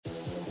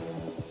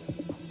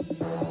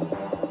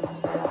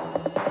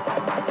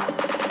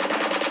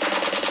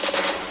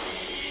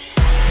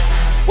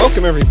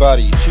Welcome,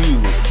 everybody, to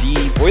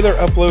the Boiler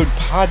Upload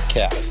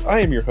podcast. I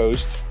am your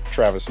host,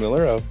 Travis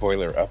Miller of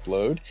Boiler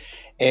Upload.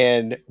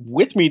 And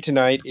with me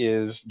tonight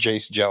is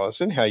Jace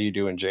Jellison. How you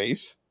doing,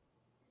 Jace?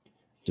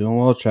 Doing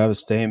well,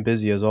 Travis. Staying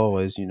busy as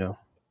always, you know.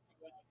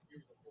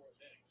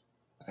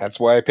 That's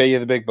why I pay you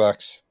the big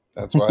bucks.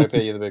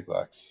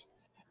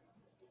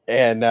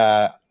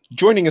 And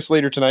joining us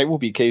later tonight will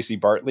be Casey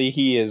Bartley.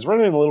 He is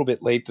running a little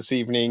bit late this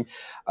evening.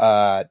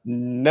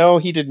 No,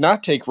 he did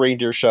not take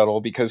reindeer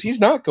shuttle because he's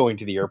not going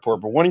to the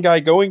airport. But one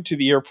guy going to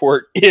the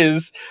airport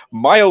is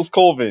Miles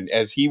Colvin,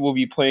 as he will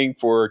be playing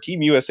for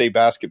Team USA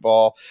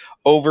basketball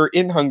over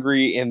in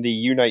Hungary in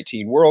the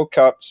U19 World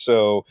Cup.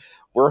 So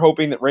we're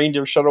hoping that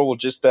reindeer shuttle will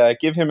just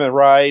give him a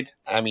ride.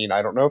 I mean,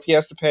 I don't know if he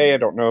has to pay. I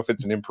don't know if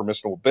it's an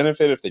impermissible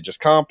benefit, if they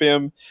just comp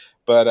him.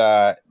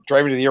 But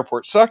driving to the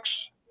airport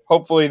sucks.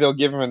 Hopefully they'll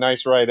give him a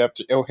nice ride up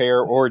to O'Hare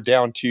or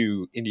down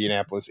to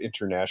Indianapolis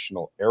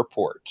International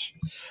Airport.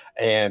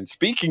 And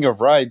speaking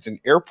of rides and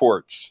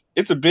airports,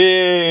 it's a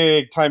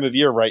big time of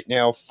year right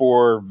now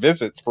for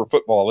visits for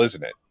football,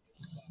 isn't it?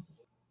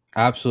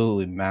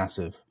 Absolutely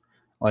massive.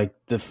 Like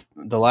this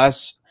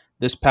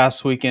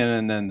past weekend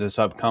and then this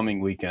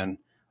upcoming weekend,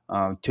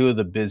 two of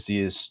the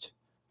busiest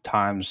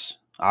times,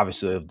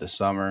 obviously, of the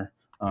summer,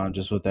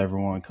 just with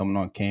everyone coming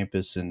on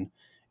campus and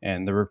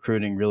the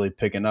recruiting really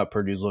picking up.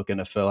 Purdue's looking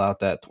to fill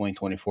out that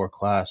 2024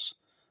 class.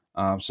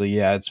 So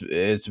yeah,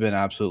 it's been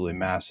absolutely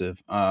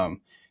massive.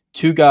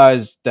 Two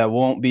guys that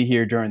won't be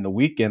here during the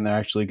weekend, they're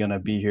actually going to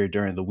be here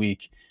during the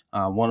week.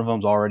 One of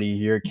them's already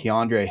here,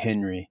 Keandre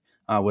Henry,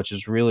 which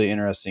is really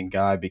interesting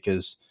guy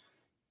because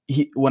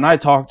when I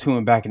talked to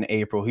him back in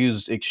April, he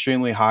was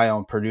extremely high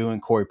on Purdue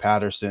and Corey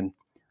Patterson.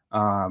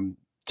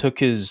 Took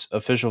his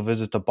official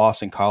visit to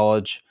Boston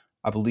College,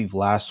 I believe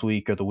last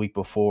week or the week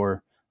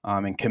before,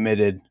 and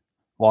committed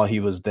while he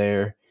was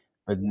there.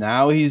 But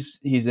now he's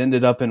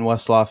ended up in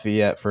West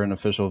Lafayette for an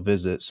official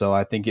visit. So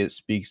I think it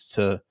speaks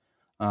to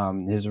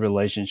his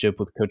relationship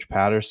with Coach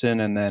Patterson.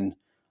 And then,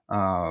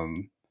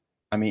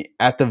 I mean,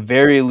 at the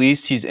very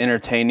least, he's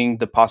entertaining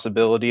the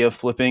possibility of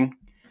flipping,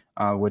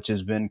 which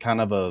has been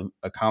kind of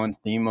a common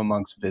theme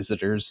amongst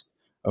visitors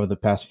over the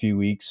past few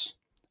weeks,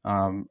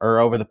 or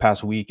over the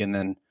past week, and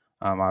then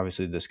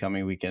obviously this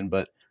coming weekend.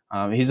 But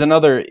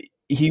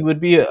he would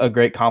be a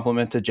great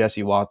compliment to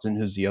Jesse Watson,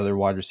 who's the other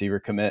wide receiver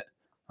commit.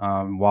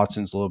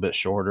 Watson's a little bit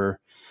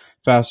shorter,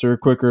 faster,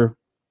 quicker,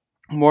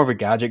 more of a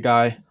gadget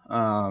guy.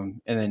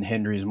 And then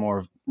Henry's more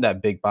of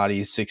that big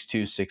body,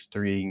 6'2",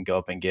 6'3", he can go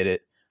up and get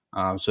it.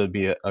 So it'd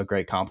be a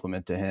great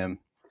compliment to him.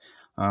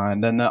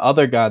 And then the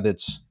other guy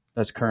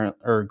that's current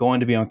or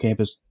going to be on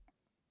campus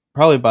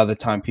probably by the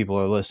time people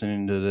are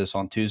listening to this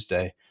on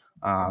Tuesday,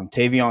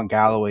 Tavion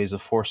Galloway is a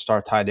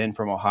 4-star tight end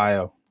from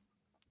Ohio.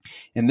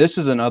 And this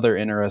is another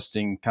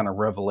interesting kind of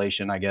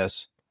revelation, I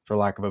guess, for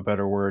lack of a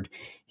better word.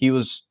 He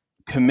was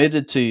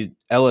committed to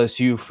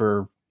LSU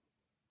for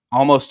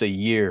almost a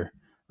year,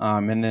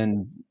 and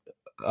then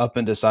up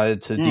and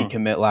decided to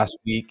decommit last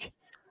week.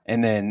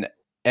 And then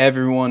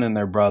everyone and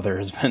their brother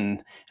has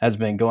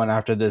been going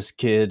after this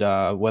kid,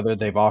 whether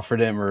they've offered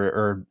him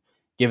or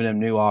given him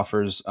new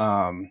offers.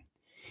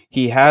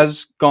 He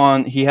has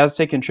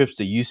taken trips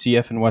to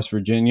UCF in West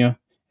Virginia,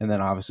 and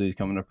then obviously he's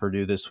coming to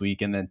Purdue this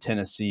week, and then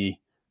Tennessee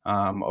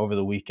over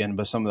the weekend.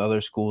 But some of the other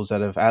schools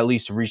that have at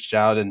least reached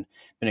out and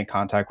been in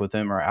contact with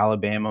him are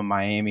Alabama,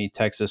 Miami,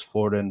 Texas,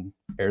 Florida, and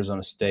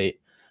Arizona State.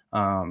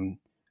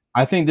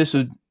 I think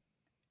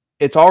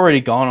it's already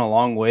gone a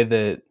long way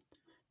that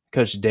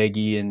Coach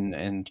Deggy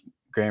and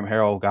Graham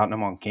Harrell gotten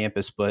him on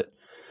campus, but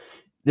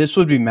this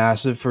would be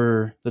massive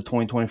for the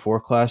 2024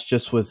 class,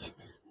 just with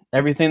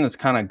everything that's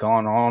kind of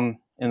gone on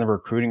in the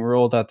recruiting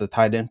world at the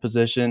tight end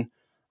position.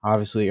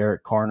 Obviously,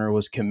 Eric Carner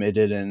was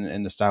committed,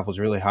 and the staff was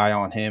really high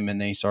on him, and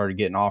then he started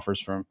getting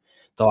offers from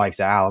the likes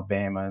of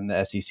Alabama and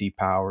the SEC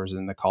powers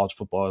and the college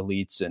football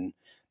elites, and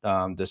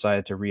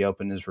decided to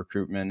reopen his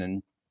recruitment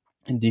and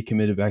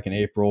decommitted back in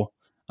April.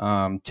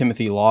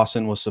 Timothy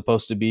Lawson was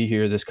supposed to be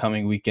here this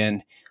coming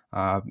weekend.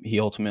 He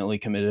ultimately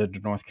committed to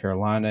North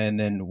Carolina. And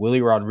then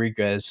Willie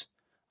Rodriguez,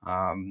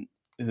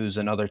 who's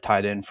another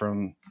tight end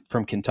from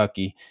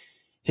Kentucky.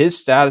 His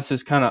status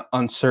is kind of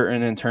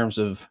uncertain in terms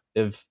of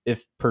if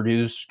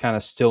Purdue's kind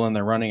of still in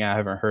the running. I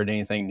haven't heard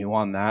anything new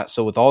on that.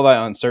 So with all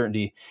that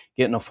uncertainty,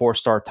 getting a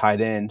 4-star tight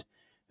end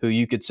who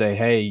you could say,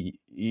 hey,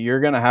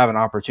 you're going to have an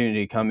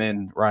opportunity to come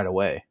in right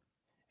away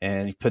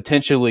and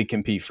potentially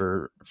compete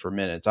for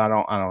minutes. I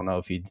don't know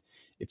if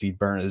he'd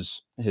burn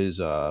his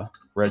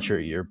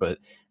redshirt year, but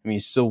I mean,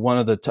 he's still one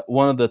of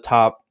the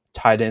top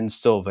tight ends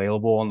still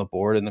available on the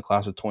board in the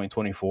class of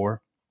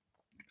 2024.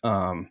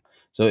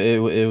 So it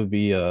would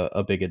be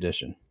a big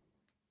addition.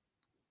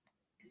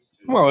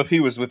 Well, if he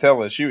was with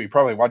LSU, he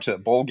probably watched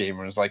that bowl game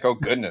and was like, "Oh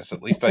goodness,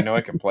 at least I know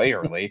I can play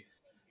early."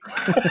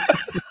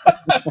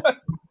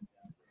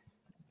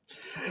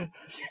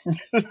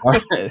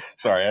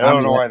 Sorry, I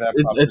don't know why that.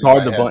 It's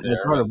hard to blame.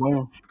 It's hard to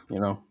blame, you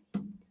know.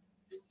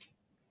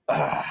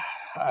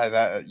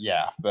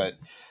 Yeah, but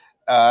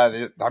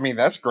I mean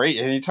that's great.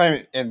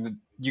 Anytime, and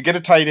you get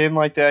a tight end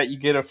like that, you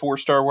get a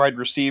 4-star wide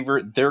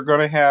receiver, they're going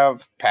to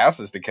have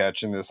passes to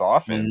catch in this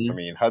offense. I Mhm.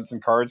 mean,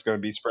 Hudson Card's going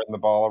to be spreading the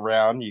ball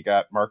around. You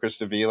got Marcus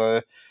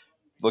Davila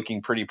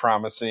looking pretty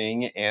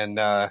promising, and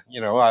I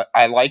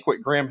like what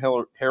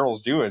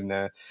Harrell's doing.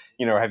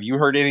 Have you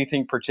heard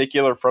anything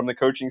particular from the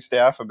coaching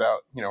staff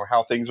about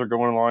how things are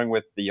going along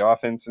with the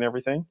offense and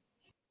everything?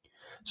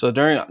 So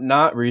during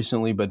not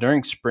recently, but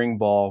during spring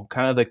ball,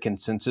 kind of the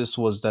consensus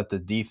was that the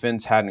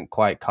defense hadn't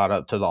quite caught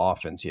up to the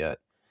offense yet.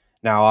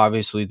 Now,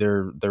 obviously,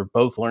 they're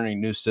both learning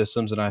new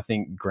systems, and I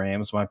think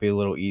Graham's might be a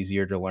little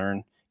easier to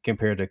learn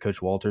compared to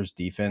Coach Walter's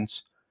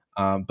defense.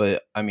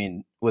 But I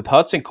mean, with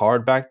Hudson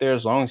Card back there,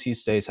 as long as he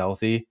stays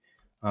healthy,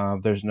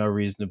 there's no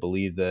reason to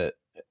believe that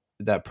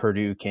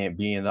Purdue can't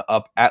be in the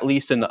up at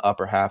least in the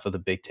upper half of the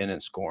Big Ten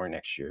in scoring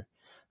next year.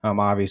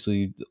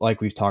 Obviously,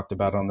 like we've talked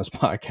about on this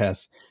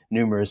podcast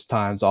numerous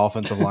times, the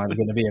offensive line is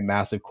going to be a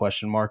massive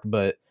question mark.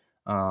 But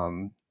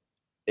um,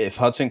 if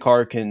Hudson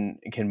Card can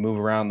move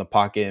around the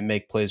pocket and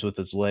make plays with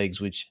his legs,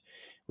 which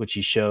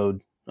he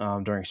showed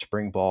during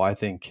spring ball, I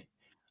think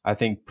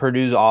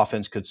Purdue's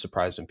offense could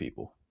surprise some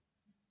people.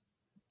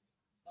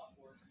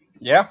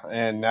 Yeah,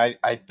 and I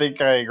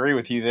think I agree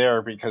with you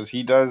there because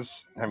he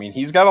does. I mean,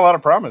 he's got a lot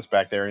of promise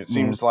back there. It Mhm.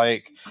 seems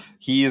like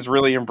he has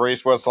really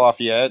embraced West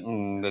Lafayette,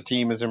 and the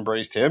team has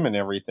embraced him and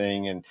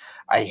everything. And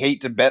I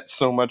hate to bet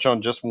so much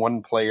on just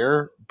one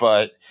player,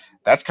 but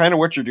that's kind of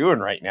what you're doing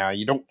right now.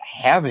 You don't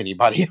have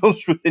anybody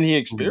else with any Mhm.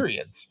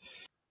 experience.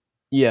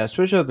 Yeah,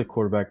 especially at the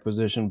quarterback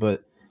position,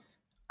 but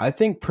I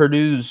think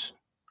Purdue's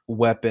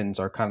weapons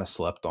are kind of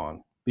slept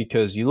on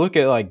because you look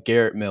at like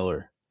Garrett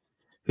Miller,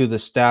 who the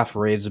staff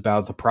raves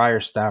about, the prior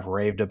staff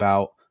raved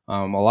about.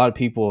 A lot of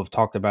people have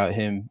talked about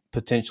him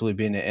potentially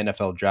being an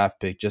NFL draft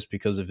pick just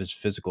because of his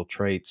physical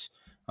traits.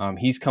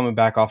 He's coming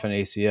back off an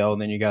ACL,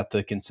 and then you got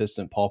the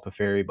consistent Paul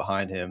Paferi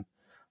behind him,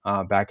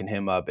 backing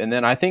him up. And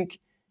then I think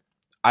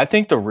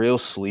the real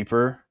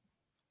sleeper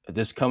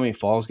this coming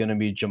fall is going to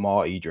be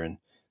Jamal Edrin,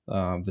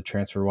 the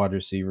transfer wide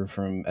receiver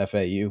from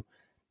FAU.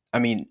 I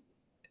mean,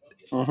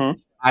 Hmm.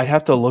 I'd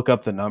have to look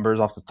up the numbers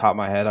off the top of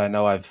my head.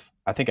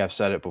 I think I've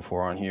said it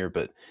before on here,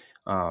 but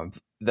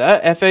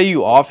that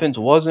FAU offense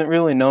wasn't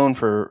really known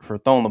for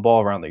throwing the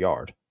ball around the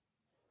yard,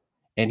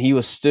 and he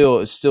was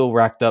still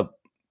racked up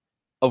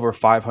over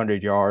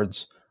 500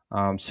 yards,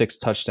 6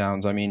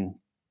 touchdowns. I mean,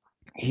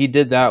 he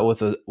did that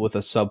with a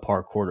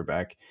subpar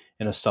quarterback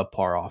and a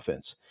subpar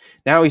offense.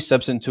 Now he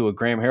steps into a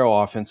Graham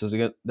Harrell offense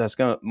that's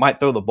gonna might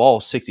throw the ball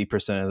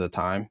 60% of the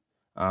time.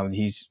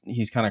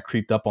 He's kind of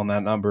creeped up on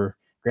that number.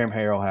 Graham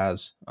Harrell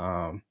has.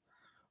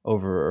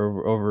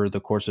 Over the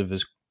course of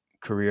his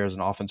career as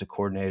an offensive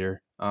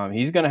coordinator.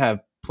 He's going to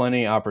have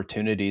plenty of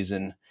opportunities,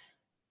 and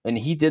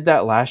he did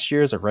that last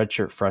year as a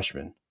redshirt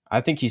freshman. I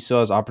think he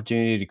still has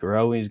opportunity to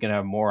grow. He's going to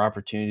have more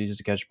opportunities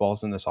to catch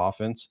balls in this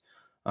offense.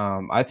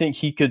 I think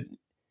he could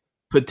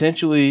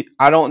potentially.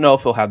 I don't know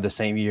if he'll have the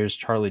same year as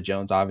Charlie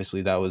Jones.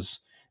 Obviously, that was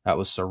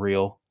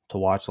surreal to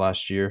watch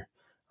last year,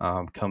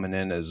 coming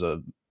in as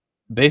a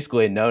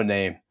basically a no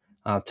name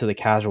to the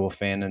casual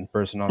fan and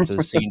bursting onto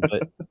the scene.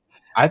 But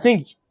I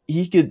think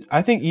he could.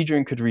 I think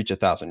Adrian could reach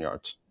 1,000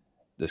 yards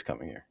this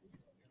coming year.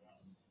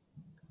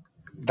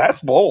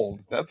 That's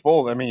bold. That's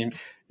bold. I mean,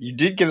 you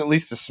did get at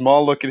least a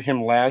small look at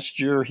him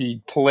last year.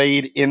 He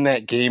played in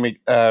that game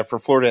for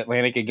Florida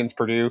Atlantic against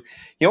Purdue.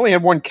 He only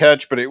had one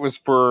catch, but it was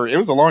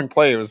a long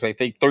play. It was, I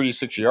think,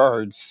 36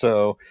 yards.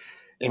 So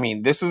I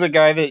mean, this is a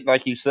guy that,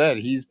 like you said,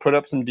 he's put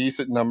up some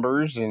decent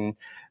numbers, and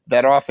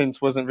that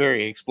offense wasn't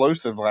very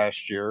explosive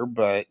last year,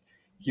 but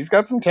he's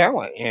got some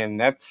talent, and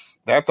that's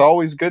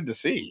always good to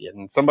see.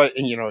 And somebody,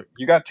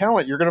 you got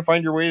talent, you're going to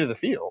find your way to the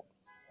field.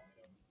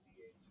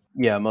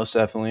 Yeah, most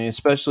definitely.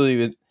 Especially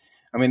with,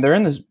 I mean, they're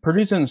in this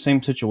Purdue's in the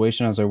same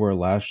situation as they were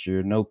last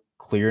year. No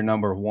clear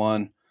number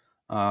one.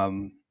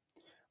 Um,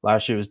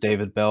 Last year was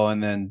David Bell,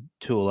 and then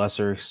to a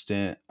lesser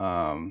extent,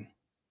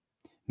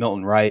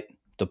 Milton Wright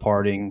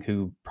departing,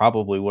 who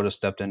probably would have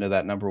stepped into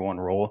that number one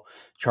role.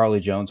 Charlie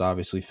Jones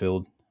obviously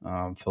filled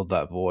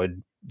that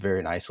void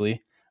very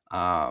nicely.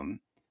 Um,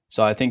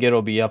 so I think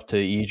it'll be up to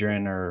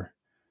Edrin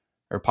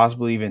or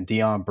possibly even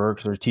Dion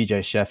Burks or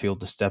TJ Sheffield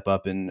to step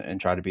up and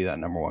try to be that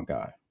number one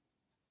guy.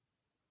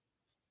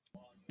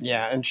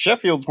 Yeah, and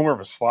Sheffield's more of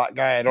a slot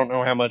guy. I don't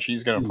know how much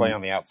he's going to play Mhm.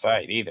 on the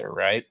outside either,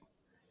 right?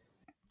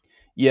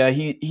 Yeah,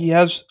 he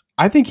has.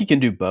 I think he can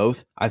do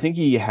both. I think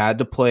he had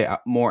to play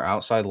more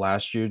outside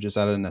last year just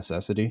out of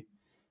necessity.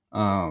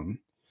 Um,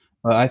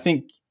 but I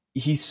think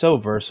he's so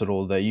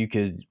versatile that you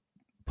could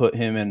put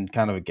him in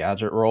kind of a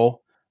gadget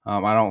role.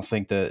 I don't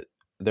think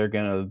they're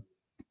gonna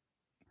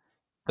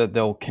that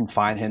they'll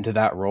confine him to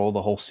that role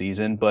the whole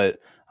season, but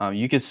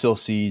you could still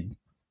see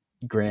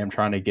Graham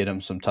trying to get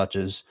him some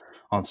touches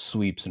on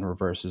sweeps and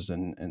reverses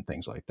and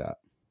things like that.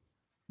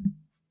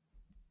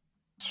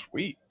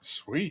 Sweet,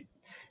 sweet.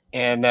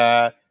 And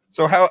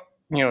so,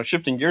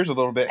 shifting gears a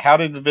little bit, how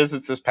did the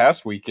visits this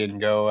past weekend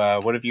go?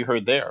 What have you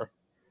heard there?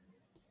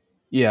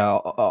 Yeah,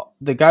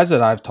 the guys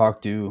that I've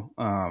talked to,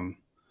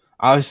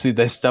 obviously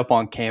they step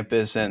on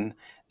campus and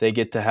they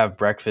get to have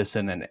breakfast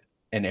in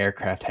an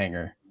aircraft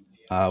hangar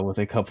with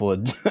a couple of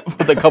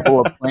with a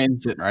couple of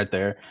planes sitting right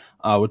there,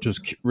 which was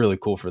really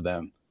cool for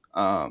them.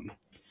 Um,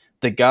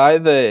 the guy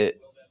that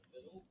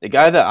the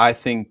guy that I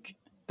think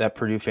that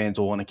Purdue fans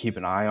will want to keep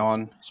an eye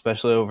on,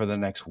 especially over the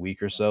next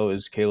week or so,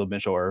 is Caleb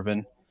Mitchell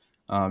Irvin.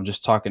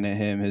 Just talking to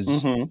him,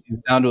 Hmm. he's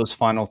down to his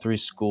final three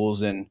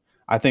schools, and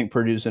I think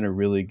Purdue's in a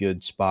really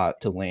good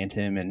spot to land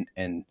him.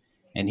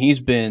 And he's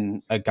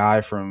been a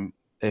guy from,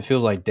 it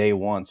feels like day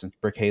one since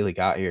Brick Haley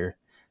got here.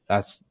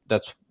 That's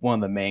one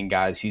of the main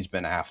guys he's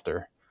been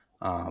after.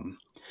 Um,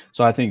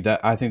 so I think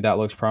that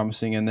looks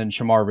promising. And then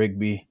Shamar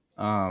Rigby,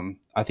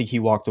 I think he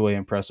walked away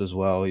impressed as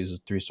well. He's a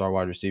 3-star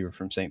wide receiver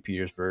from St.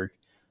 Petersburg.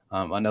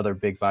 Another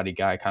big body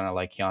guy, kind of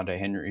like Keontae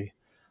Henry.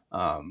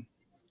 Um,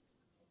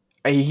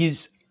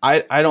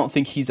 I don't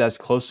think he's as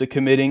close to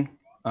committing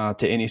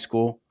to any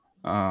school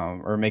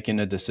or making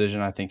a decision.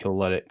 I think he'll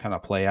let it kind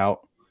of play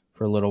out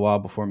for a little while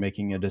before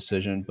making a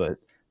decision. But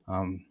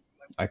um,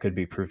 I could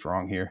be proved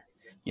wrong here.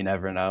 You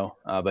never know.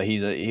 But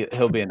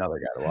he'll be another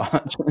guy to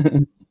watch.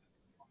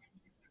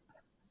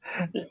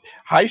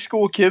 High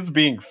school kids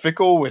being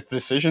fickle with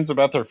decisions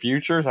about their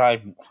futures,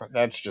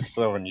 that's just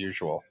so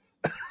unusual.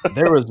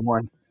 There was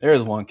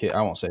one kid.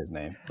 I won't say his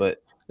name, but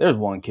there's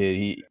one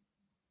kid.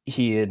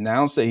 He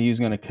announced that he was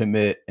going to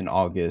commit in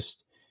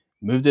August,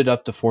 moved it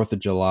up to 4th of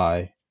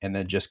July, and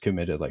then just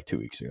committed like 2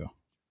 weeks ago.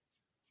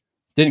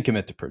 Didn't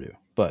commit to Purdue,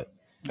 but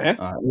Eh?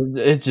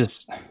 it's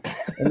just,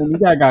 I mean, you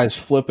got guys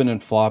flipping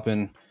and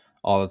flopping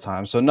all the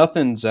time. So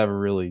nothing's ever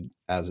really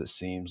as it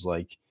seems.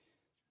 Like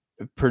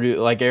Purdue,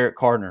 like Eric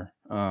Gardner.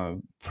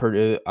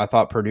 Purdue, I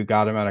thought Purdue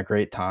got him at a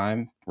great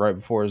time right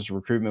before his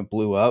recruitment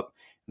blew up.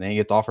 And then he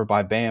gets offered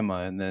by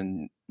Bama and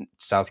then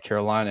South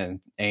Carolina and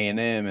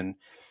A&M and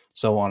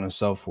so on and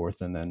so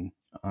forth. And then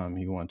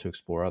he wanted to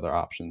explore other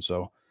options.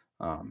 So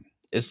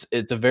it's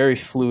a very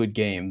fluid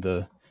game,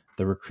 the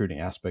recruiting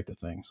aspect of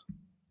things.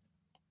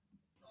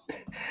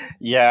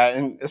 Yeah,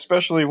 and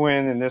especially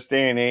when in this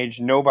day and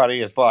age,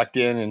 nobody is locked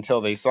in until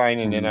they sign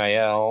an Mhm.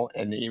 NIL,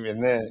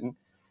 and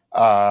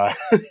uh,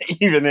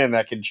 even then,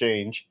 that could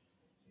change.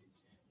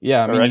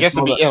 Yeah, I Or mean, I you guess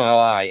it'd saw be that.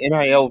 NLI.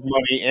 NIL's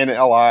money.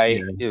 NLI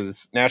Yeah,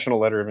 is National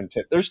Letter of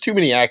Intent. There's too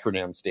many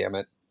acronyms. Damn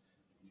it.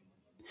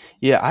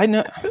 yeah, I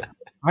know.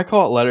 I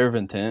call it letter of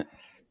intent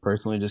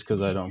personally, just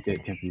because I don't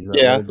get confused that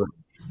way. Yeah. But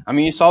I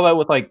mean, you saw that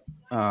with like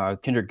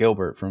Kendrick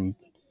Gilbert from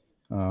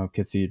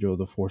Cathedral,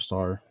 the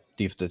 4-star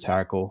defensive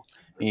tackle.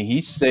 I mean,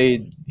 he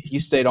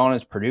stayed on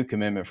his Purdue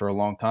commitment for a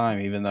long time,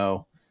 even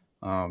though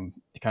kind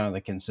of the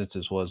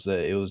consensus was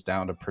that it was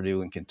down to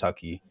Purdue and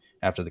Kentucky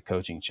after the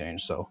coaching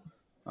change. So,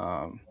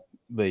 um,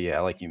 but yeah,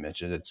 like you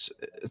mentioned, it's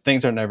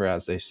things are never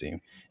as they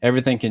seem.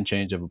 Everything can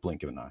change of a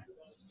blink of an eye.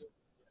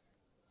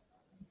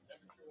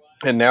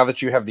 And now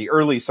that you have the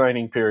early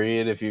signing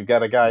period, if you've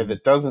got a guy Mhm.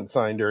 that doesn't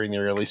sign during the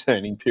early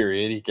signing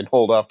period, he can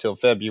hold off till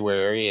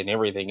February and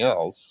everything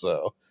else.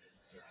 So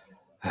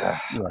Yeah,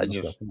 I most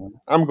just, definitely.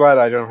 I'm glad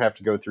I don't have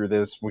to go through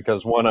this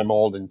because one, I'm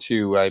old, and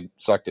two, I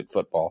sucked at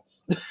football.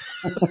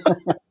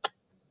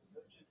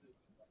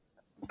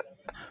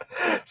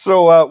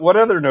 So, what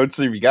other notes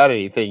have you got?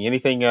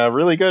 Anything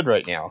really good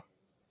right now?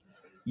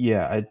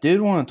 Yeah, I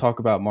did want to talk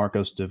about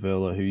Marcos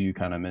Davila, who you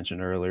kind of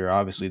mentioned earlier.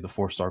 Obviously, the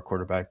 4-star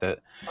quarterback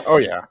Oh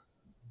yeah.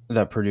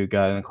 that Purdue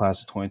got in the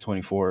class of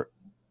 2024.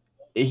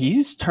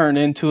 He's turned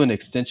into an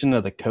extension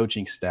of the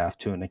coaching staff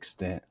to an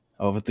extent.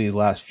 Over these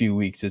last few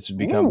weeks, it's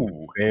become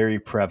Ooh. very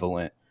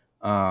prevalent.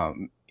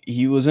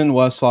 He was in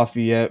West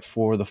Lafayette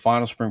for the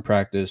final spring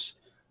practice,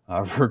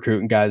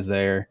 recruiting guys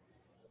there.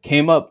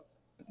 Came up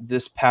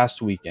this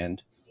past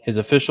weekend. His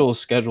official is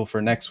scheduled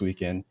for next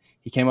weekend.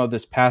 He came up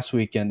this past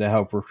weekend to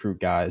help recruit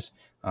guys.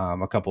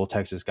 A couple of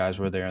Texas guys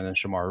were there, and then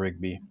Shamar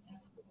Rigby.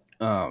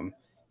 I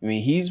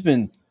mean, he's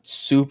been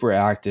super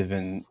active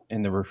in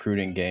the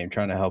recruiting game,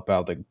 trying to help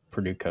out the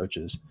Purdue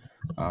coaches.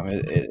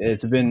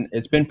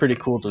 It's been pretty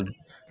cool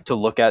to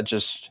look at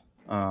just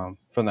from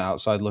the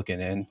outside looking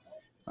in.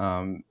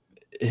 Um,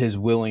 his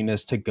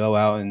willingness to go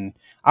out and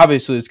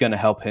obviously it's going to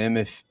help him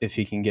if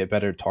he can get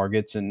better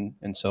targets and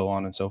so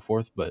on and so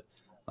forth. But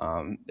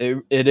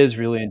it is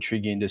really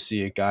intriguing to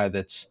see a guy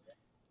that's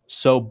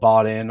so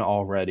bought in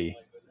already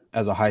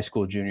as a high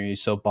school junior.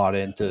 He's so bought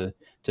into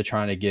to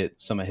trying to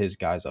get some of his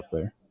guys up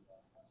there.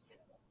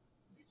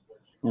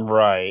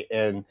 Right.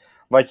 And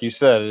like you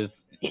said,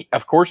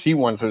 of course he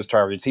wants those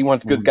targets. He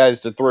wants good Mhm.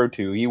 guys to throw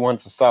to. He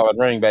wants a solid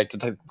running back to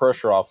take the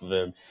pressure off of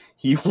him.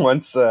 He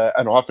wants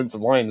an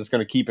offensive line that's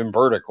going to keep him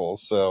vertical.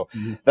 So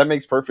Mhm. that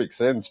makes perfect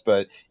sense.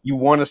 But you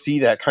want to see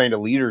that kind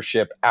of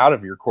leadership out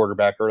of your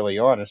quarterback early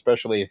on,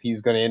 especially if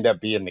he's going to end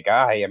up being the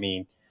guy. I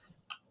mean,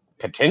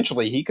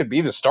 potentially he could be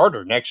the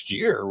starter next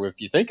year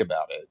if you think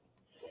about it.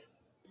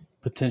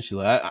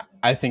 Potentially,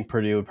 I think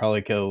Purdue would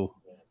probably go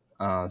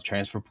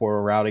transfer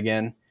portal route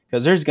again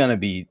because there's going to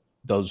be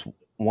those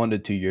 1 to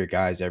 2 year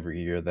guys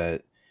every year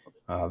that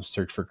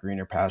search for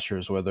greener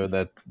pastures, whether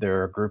that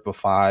they're a group of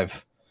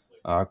five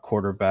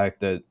quarterback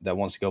that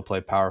wants to go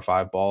play Power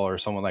Five ball, or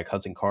someone like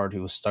Hudson Card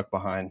who was stuck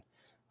behind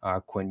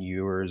Quinn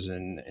Ewers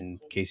and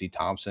Casey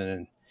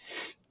Thompson,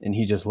 and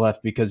he just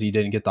left because he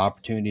didn't get the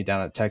opportunity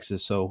down at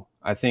Texas. So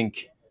I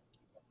think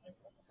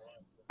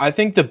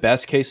the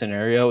best case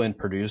scenario in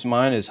Purdue's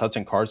mind is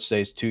Hudson Card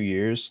stays 2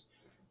 years,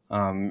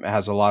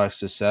 has a lot of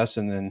success,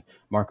 and then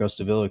Marcos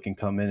Davila can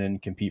come in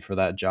and compete for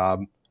that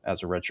job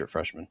as a redshirt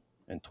freshman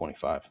in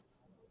 25.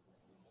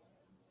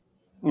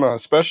 Well,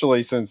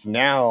 especially since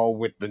now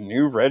with the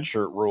new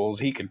redshirt rules,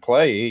 he could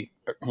play,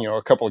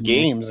 a couple of Mhm.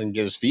 games and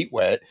get his feet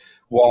wet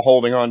while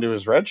holding on to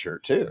his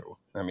redshirt too.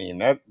 I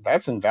mean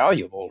that's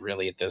invaluable,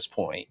 really, at this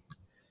point.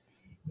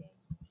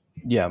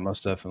 Yeah,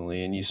 most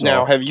definitely. And you saw.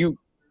 Now, have you?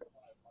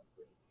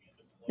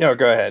 Go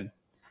ahead.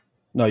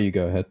 No, you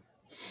go ahead.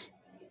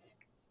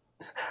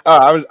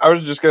 I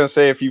was just gonna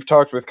say, if you've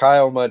talked with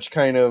Kyle much,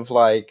 kind of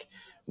like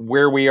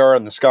where we are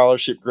on the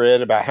scholarship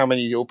grid, about how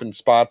many open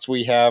spots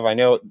we have. I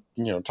know,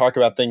 talk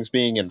about things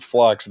being in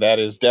flux. That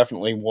is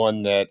definitely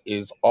one that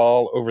is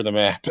all over the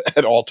map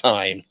at all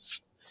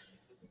times.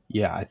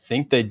 Yeah, I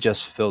think they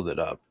just filled it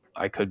up.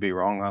 I could be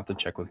wrong. I'll have to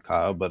check with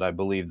Kyle, but I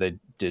believe they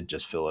did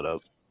just fill it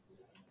up.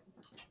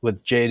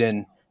 With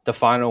Jaden, the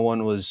final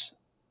one was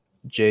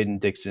Jaden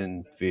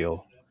Dixon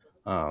Veal,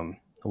 a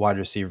wide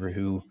receiver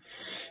who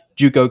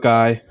JUCO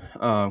guy,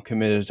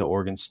 committed to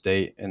Oregon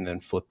State and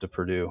then flipped to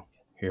Purdue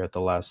here at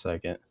the last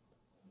second.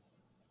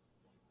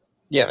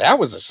 Yeah, that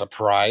was a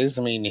surprise.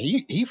 I mean,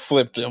 he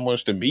flipped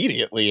almost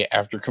immediately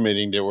after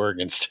committing to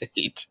Oregon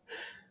State.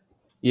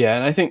 Yeah,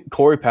 and I think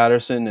Corey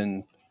Patterson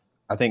and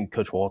I think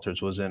Coach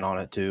Walters was in on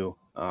it too.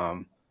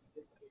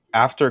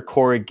 After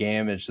Corey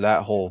Gamage,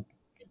 that whole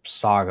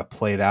saga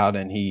played out,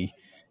 and he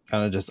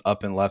kind of just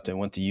up and left and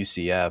went to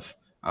UCF.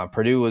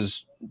 Purdue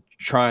was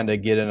trying to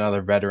get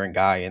another veteran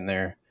guy in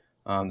there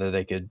that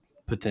they could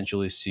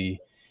potentially see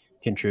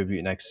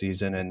contribute next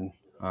season,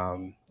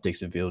 and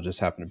Dixonville just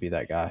happened to be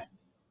that guy.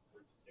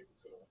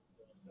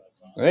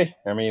 Hey,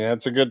 I mean,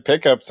 that's a good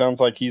pickup.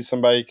 Sounds like he's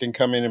somebody who can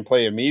come in and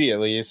play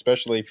immediately,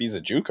 especially if he's a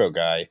JUCO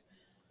guy.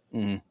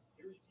 Mm.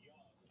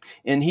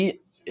 And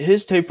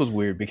his tape was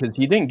weird because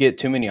he didn't get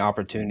too many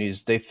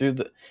opportunities. They threw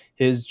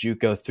his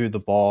JUCO threw the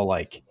ball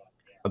like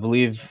I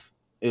believe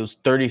it was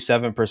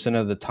 37%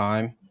 of the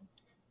time,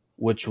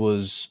 which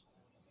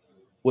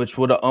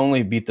would have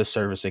only beat the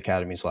service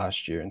academies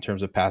last year in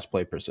terms of pass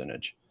play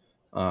percentage.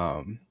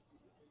 Um,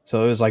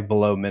 so it was like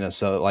below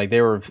Minnesota. Like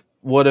they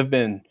would have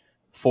been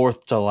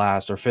fourth to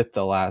last or fifth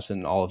to last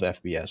in all of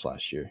FBS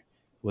last year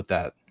with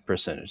that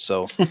percentage.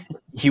 So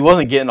he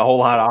wasn't getting a whole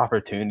lot of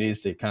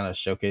opportunities to kind of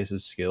showcase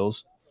his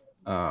skills.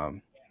 But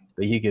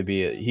he could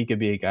be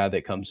a guy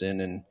that comes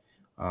in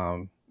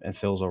and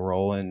fills a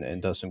role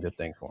and does some good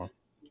things for him.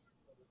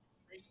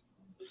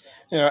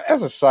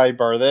 As a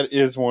sidebar, that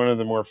is one of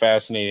the more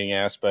fascinating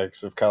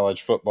aspects of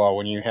college football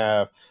when you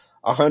have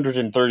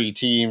 130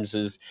 teams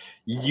is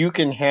you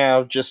can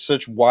have just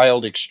such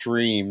wild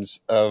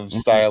extremes of Mhm.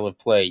 style of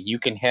play. You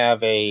can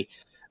have a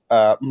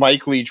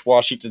Mike Leach,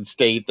 Washington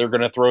State, they're going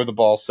to throw the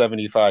ball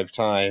 75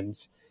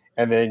 times.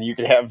 And then you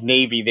could have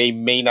Navy, they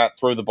may not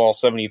throw the ball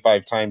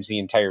 75 times the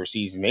entire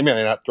season. They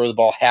may not throw the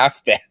ball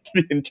half that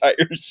the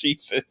entire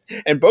season.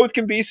 And both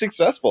can be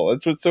successful.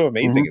 That's what's so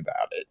amazing Mhm.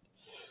 about it.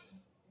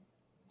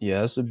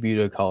 Yeah, that's the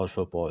beauty of college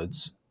football.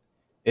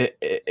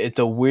 It's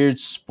a weird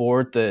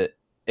sport that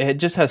it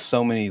just has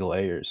so many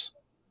layers.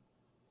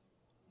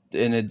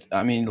 And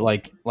I mean,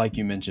 like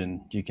you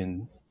mentioned, you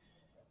can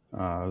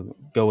uh,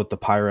 go with the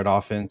pirate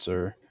offense,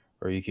 or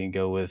you can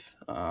go with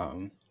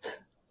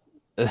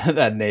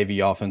that Navy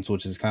offense,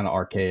 which is kind of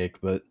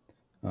archaic, but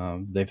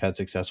they've had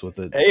success with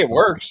it. Hey, it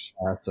works.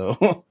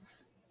 So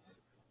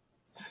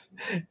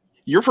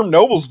You're from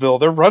Noblesville.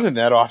 They're running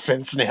that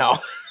offense now.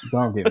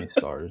 don't get me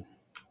started.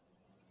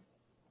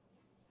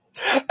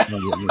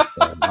 Don't get me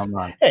started. I'm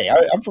not. Hey,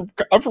 I'm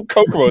from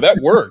Kokomo. That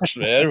works,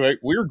 man.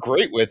 We're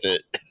great with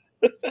it.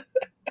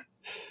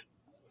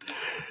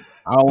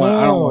 I don't want.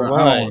 I don't Oh want. I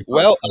don't my. want to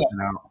Well, start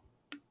freaking out.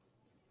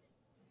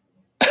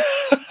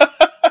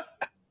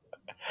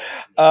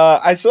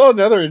 I saw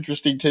another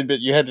interesting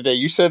tidbit you had today.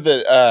 You said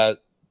that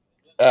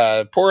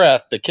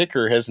Porath, the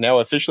kicker, has now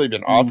officially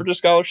been Mm. offered a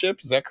scholarship.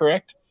 Is that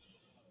correct?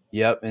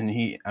 Yep, and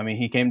I mean,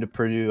 he came to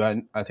Purdue.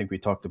 I think we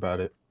talked about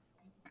it.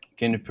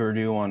 Came to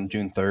Purdue on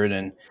June 3rd,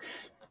 and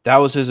that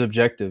was his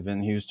objective.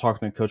 And he was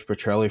talking to Coach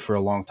Petrelli for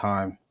a long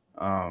time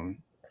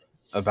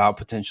about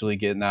potentially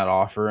getting that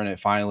offer, and it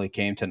finally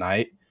came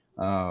tonight.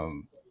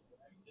 Um,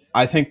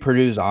 I think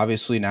Purdue's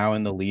obviously now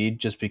in the lead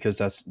just because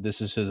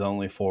this is his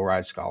only full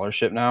ride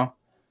scholarship now.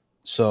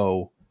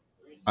 So,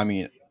 I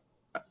mean,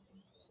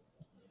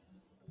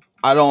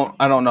 I don't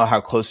know how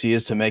close he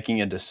is to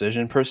making a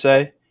decision per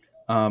se,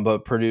 but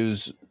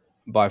Purdue's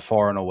by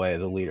far and away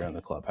the leader in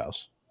the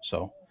clubhouse.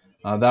 So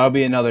that'll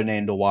be another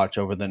name to watch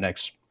over the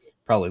next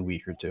probably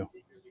week or two.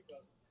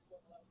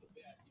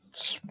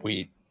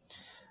 Sweet.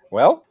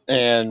 Well,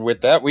 and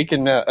with that, we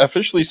can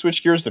officially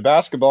switch gears to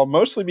basketball,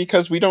 mostly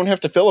because we don't have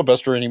to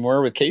filibuster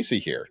anymore with Casey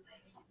here.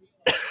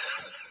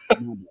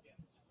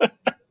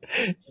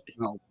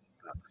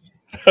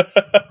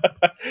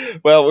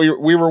 Well,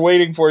 we were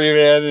waiting for you,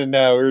 man, and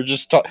we were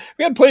just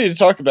we had plenty to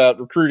talk about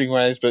recruiting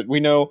wise, but we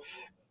know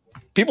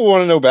People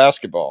want to know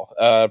basketball.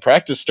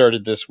 Practice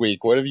started this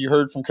week. What have you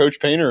heard from Coach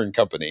Painter and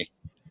company?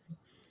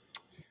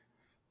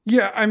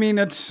 Yeah, I mean,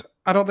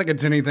 I don't think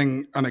it's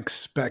anything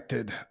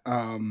unexpected.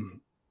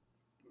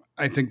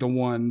 I think the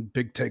one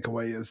big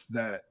takeaway is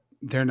that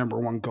their number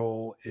one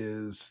goal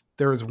is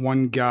there is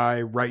one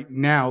guy right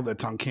now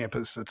that's on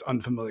campus that's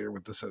unfamiliar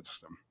with the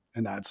system,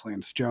 and that's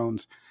Lance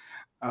Jones.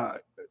 Uh,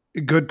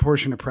 a good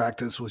portion of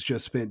practice was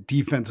just spent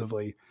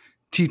defensively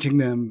teaching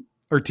them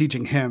or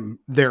teaching him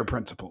their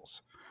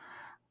principles.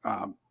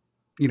 Um,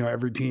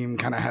 every team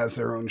kind of has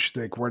their own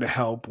shtick, where to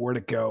help, where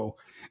to go.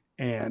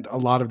 And a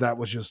lot of that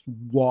was just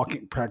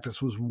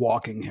practice was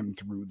walking him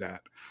through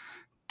that,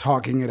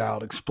 talking it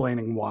out,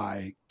 explaining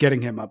why,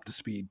 getting him up to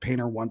speed.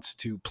 Painter wants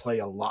to play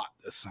a lot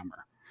this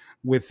summer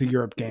with the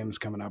Europe games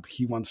coming up.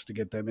 He wants to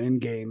get them in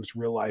games,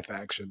 real life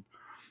action.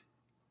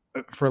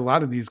 For a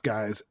lot of these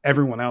guys,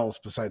 everyone else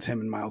besides him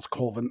and Miles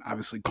Colvin,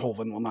 obviously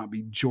Colvin will not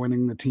be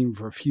joining the team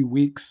for a few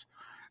weeks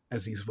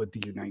as he's with the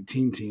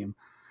U19 team.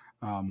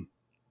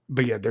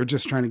 But yeah, they're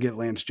just trying to get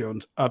Lance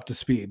Jones up to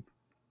speed.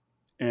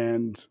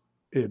 And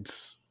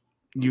it's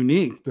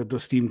unique that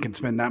this team can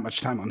spend that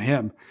much time on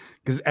him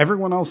because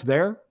everyone else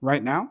there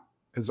right now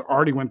has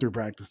already went through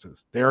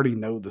practices. They already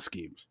know the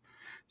schemes.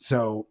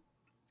 So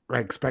I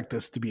expect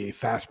this to be a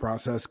fast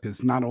process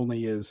because not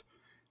only is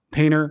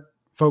Painter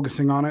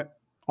focusing on it,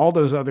 all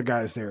those other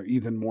guys there,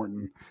 Ethan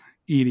Morton,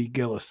 Edie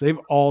Gillis, they've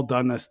all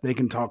done this. They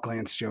can talk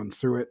Lance Jones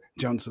through it.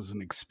 Jones is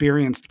an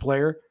experienced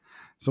player.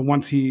 So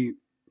once he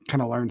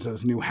kind of learns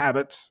those new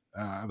habits,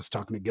 I was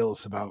talking to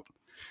Gillis about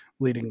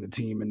leading the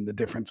team and the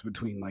difference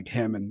between like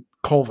him and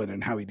Colvin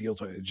and how he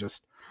deals with it.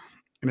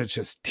 It's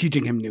just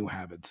teaching him new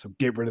habits. So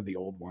get rid of the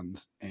old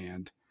ones.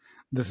 And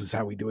this is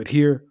how we do it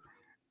here.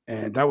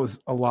 And that was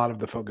a lot of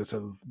the focus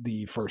of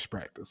the first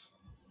practice.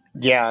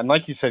 Yeah, and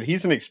like you said,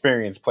 he's an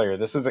experienced player.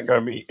 This isn't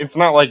going to be. It's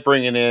not like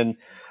bringing in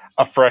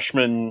a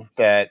freshman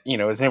that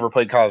has never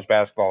played college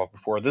basketball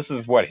before. This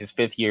is what, his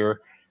fifth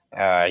year.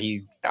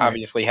 He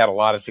obviously had a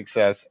lot of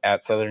success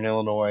at Southern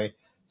Illinois,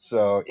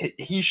 so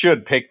he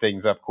should pick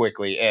things up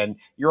quickly. And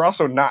you're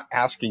also not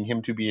asking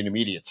him to be an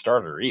immediate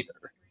starter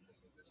either.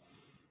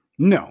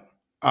 No,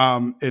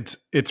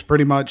 it's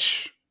pretty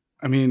much.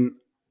 I mean,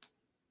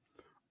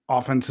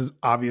 offense is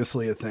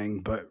obviously a thing,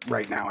 but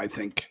right now I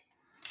think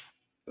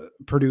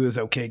Purdue is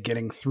okay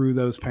getting through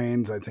those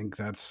pains. I think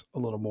that's a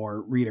little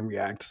more read and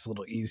react. It's a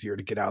little easier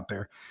to get out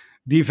there.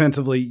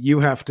 Defensively, you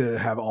have to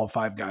have all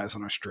five guys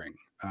on a string.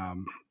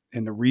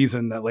 And the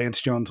reason that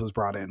Lance Jones was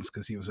brought in is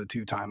because he was a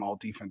two-time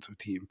all-defensive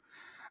team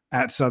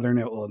at Southern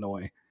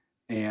Illinois.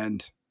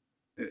 And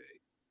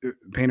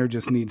Painter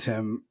just needs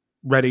him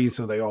ready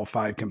so they all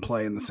five can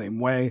play in the same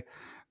way.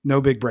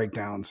 No big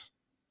breakdowns.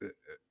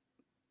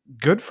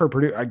 Good for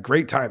Purdue.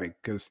 Great timing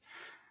because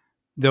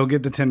they'll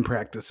get the 10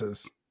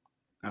 practices.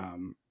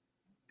 And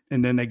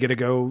then they get to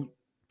go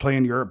play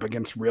in Europe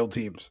against real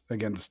teams,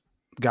 against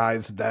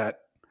guys that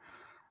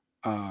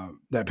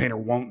Painter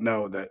won't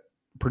know, that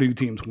Purdue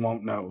teams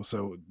won't know.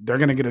 So they're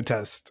going to get a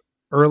test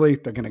early.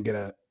 They're going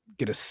to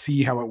get to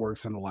see how it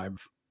works in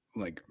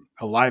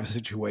a live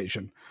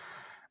situation.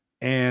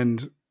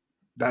 And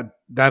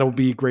that'll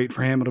be great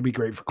for him. It'll be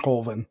great for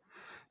Colvin.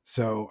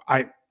 So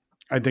I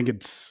think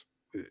it's,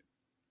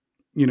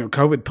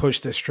 COVID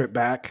pushed this trip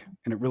back,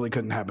 and it really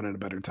couldn't happen at a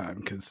better time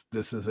because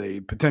this is a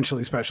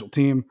potentially special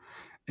team,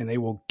 and they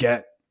will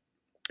get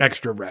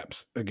extra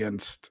reps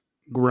against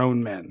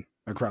grown men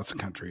across the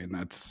country, and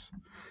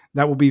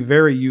that will be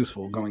very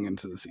useful going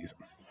into the season.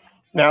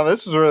 Now,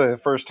 this is really the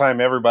first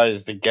time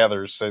everybody's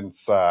together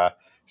since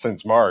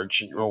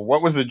March.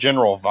 What was the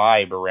general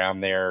vibe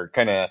around there?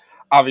 Kind of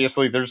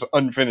obviously, there's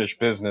unfinished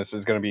business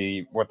is going to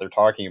be what they're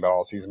talking about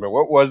all season. But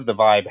what was the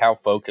vibe? How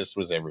focused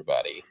was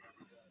everybody?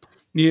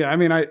 Yeah, I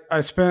mean,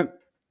 I spent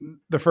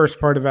the first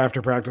part of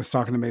after practice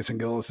talking to Mason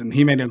Gillis, and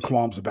he made no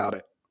qualms about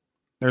it.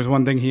 There's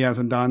one thing he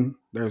hasn't done.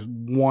 There's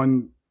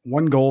one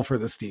goal for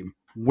this team: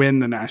 win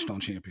the national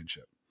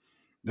championship.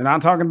 They're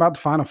not talking about the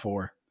Final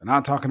Four. They're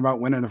not talking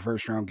about winning a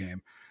first round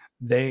game.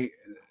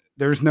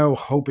 There's no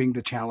hoping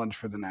to challenge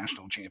for the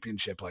national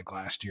championship like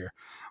last year,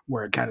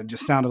 where it kind of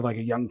just sounded like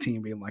a young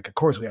team being like, of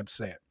course we have to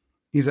say it.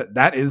 He said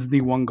that is the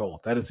one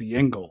goal. That is the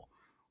end goal.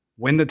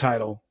 Win the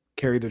title,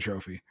 carry the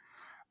trophy.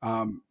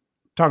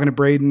 Talking to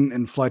Braden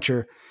and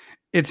Fletcher,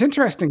 it's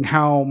interesting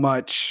how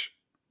much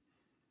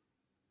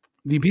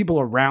the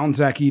people around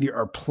Zach Edey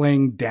are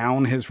playing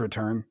down his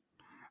return.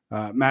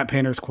 Matt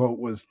Painter's quote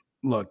was,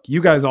 look, you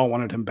guys all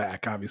wanted him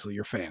back. Obviously,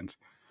 you're fans.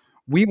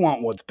 We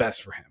want what's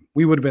best for him.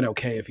 We would have been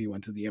okay if he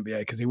went to the NBA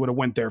because he would have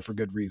went there for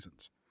good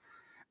reasons.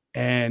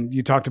 And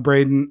you talk to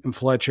Braden and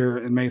Fletcher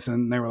and Mason,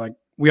 and they were like,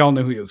 we all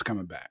knew he was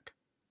coming back.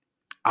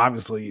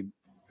 Obviously,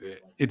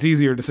 it's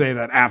easier to say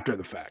that after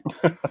the fact.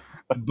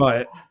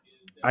 But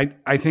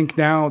I think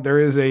now there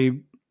is a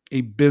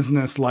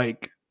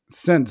business-like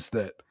sense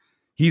that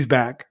he's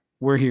back.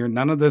 We're here.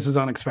 None of this is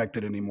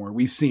unexpected anymore.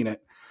 We've seen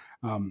it.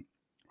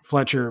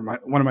 Fletcher,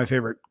 one of my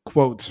favorite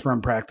quotes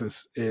from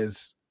practice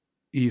is,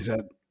 he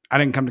said, I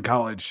didn't come to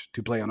college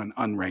to play on an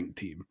unranked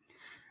team.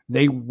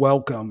 They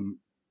welcome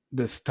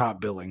this top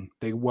billing.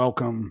 They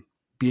welcome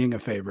being a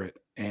favorite,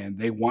 and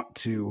they want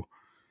to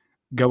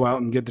go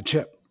out and get the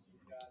chip.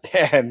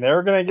 And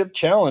they're going to get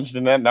challenged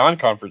in that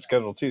non-conference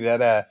schedule too.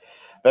 That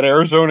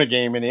Arizona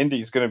game in Indy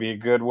is going to be a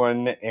good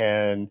one,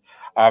 and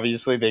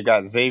obviously they've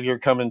got Xavier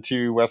coming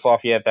to West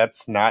Lafayette.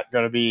 That's not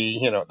going to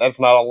be, that's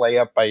not a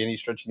layup by any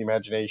stretch of the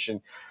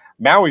imagination.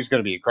 Maui's going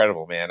to be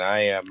incredible, man. I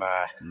am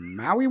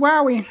Maui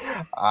wowie.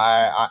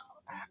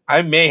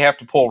 I may have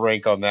to pull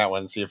rank on that one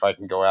and see if I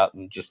can go out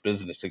and just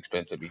business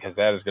expense it, because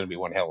that is going to be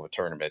one hell of a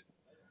tournament.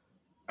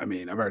 I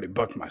mean, I've already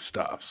booked my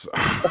stuff, so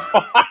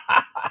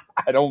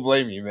I don't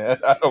blame you, man.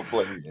 I don't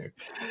blame you.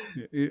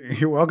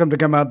 You're welcome to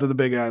come out to the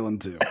Big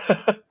Island too,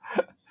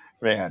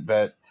 man.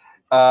 But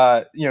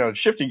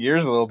shifting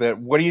gears a little bit,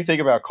 what do you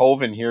think about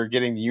Colvin here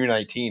getting the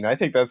U19? I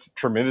think that's a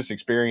tremendous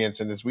experience,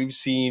 and as we've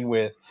seen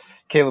with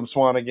Caleb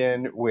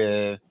Swanigan,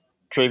 with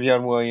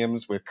Travion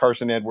Williams, with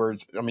Carson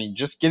Edwards, I mean,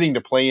 just getting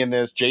to play in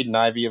this. Jaden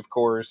Ivey, of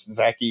course,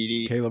 Zach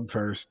Edey, Caleb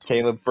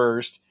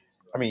first.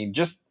 I mean,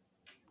 just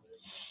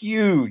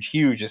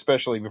huge,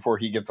 especially before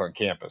he gets on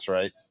campus,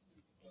 right?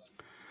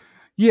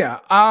 Yeah.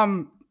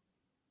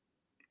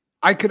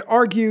 I could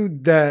argue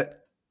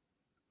that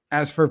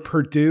as for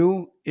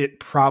Purdue,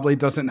 it probably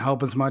doesn't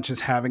help as much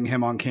as having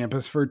him on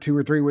campus for 2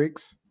 or 3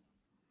 weeks.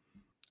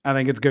 I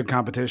think it's good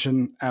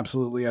competition.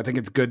 Absolutely. I think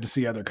it's good to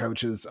see other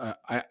coaches.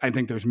 I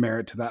think there's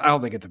merit to that. I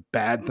don't think it's a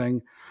bad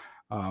thing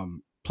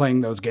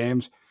playing those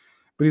games,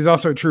 but he's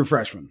also a true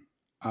freshman.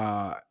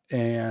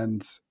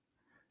 And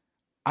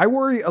I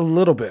worry a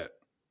little bit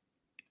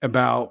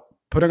about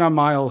putting on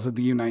Miles at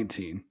the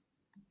U19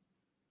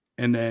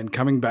 and then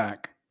coming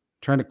back,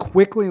 trying to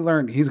quickly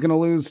learn. He's going to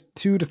lose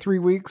 2 to 3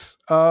 weeks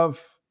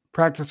of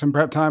practice and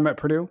prep time at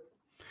Purdue.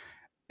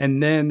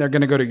 And then they're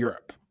going to go to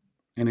Europe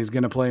and he's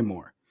going to play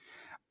more.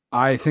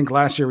 I think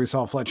last year we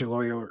saw Fletcher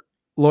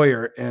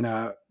Lawyer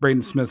and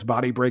Braden Smith's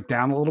body break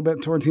down a little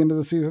bit towards the end of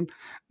the season.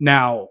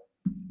 Now,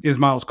 is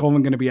Miles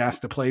Colvin going to be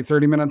asked to play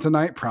 30 minutes a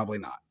night? Probably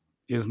not.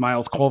 Is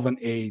Miles Colvin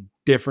a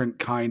different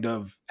kind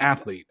of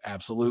athlete?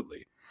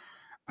 Absolutely.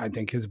 I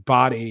think his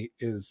body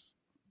is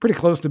pretty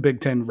close to Big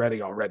Ten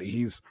ready already.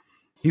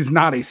 He's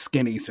not a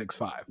skinny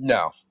 6'5".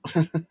 No.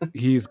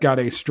 He's got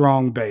a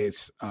strong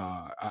base.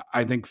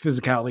 I think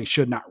physicality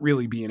should not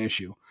really be an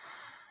issue.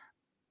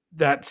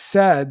 That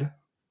said,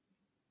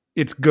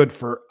 it's good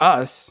for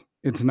us.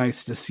 It's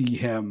nice to see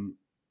him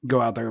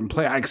go out there and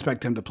play. I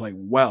expect him to play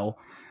well.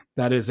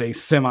 That is a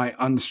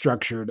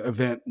semi-unstructured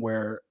event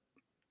where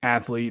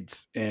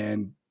athletes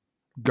and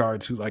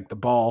guards who like the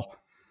ball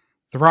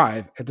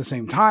thrive. At the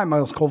same time,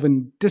 Miles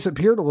Colvin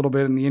disappeared a little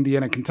bit in the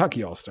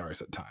Indiana-Kentucky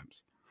All-Stars at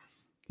times.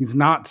 He's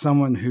not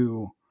someone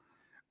who,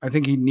 I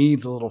think he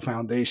needs a little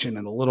foundation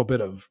and a little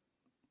bit of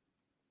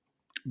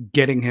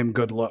getting him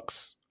good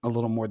looks a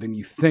little more than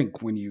you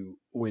think when you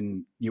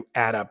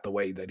add up the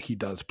way that he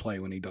does play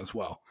when he does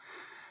well.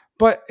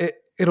 But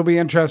it'll be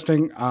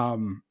interesting.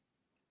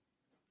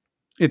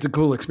 It's a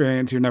cool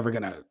experience. You're never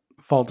going to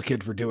fault a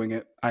kid for doing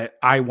it.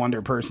 I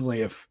wonder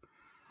personally if,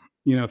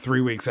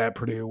 3 weeks at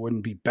Purdue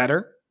wouldn't be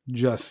better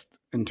just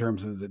in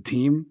terms of the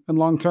team and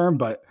long term.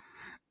 But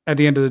at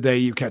the end of the day,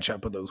 you catch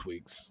up with those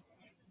weeks.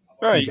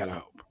 Right. You got to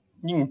hope.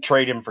 You can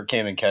trade him for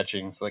Cannon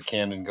Catchings, let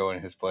Cannon go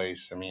in his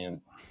place. I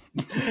mean,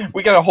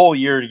 we got a whole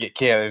year to get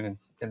Cannon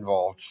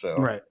involved. So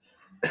right.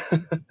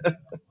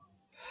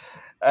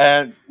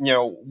 And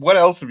what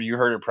else have you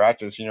heard at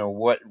practice?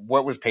 What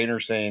was Painter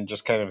saying?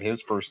 Just kind of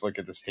his first look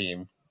at this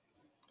team.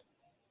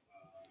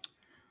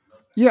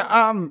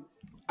 Yeah,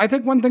 I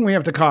think one thing we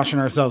have to caution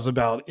ourselves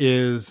about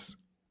is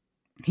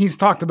he's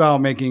talked about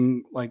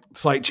making like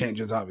slight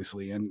changes,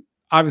 obviously, and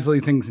obviously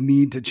things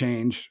need to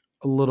change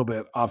a little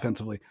bit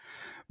offensively,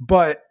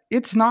 but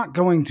it's not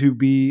going to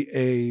be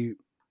a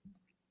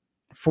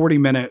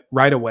 40-minute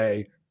right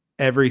away.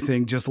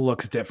 Everything just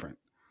looks different.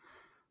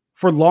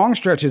 For long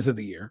stretches of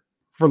the year,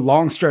 for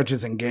long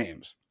stretches in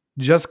games,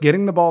 just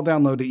getting the ball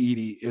down low to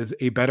Edey is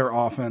a better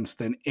offense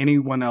than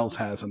anyone else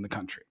has in the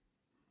country.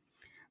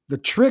 The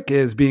trick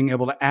is being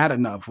able to add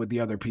enough with the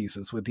other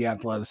pieces, with the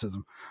athleticism,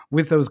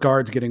 with those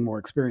guards getting more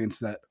experience,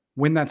 that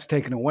when that's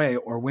taken away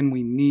or when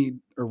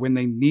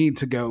they need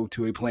to go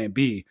to a plan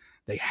B,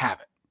 they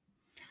have it.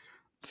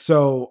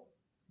 So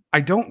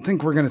I don't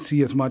think we're going to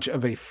see as much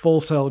of a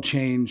full cell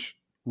change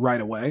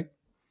right away.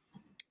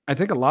 I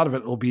think a lot of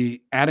it will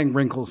be adding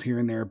wrinkles here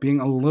and there,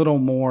 being a little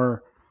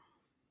more.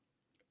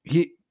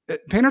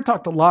 Painter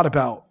talked a lot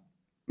about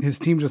his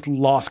team just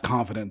lost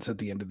confidence at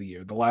the end of the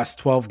year. The last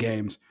 12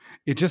 games,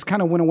 it just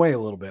kind of went away a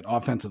little bit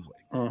offensively.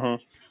 Mm-hmm.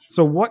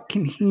 So what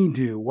can he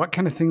do? What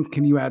kind of things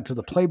can you add to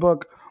the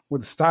playbook or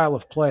the style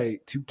of play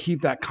to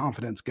keep that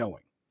confidence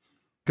going?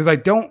 Because I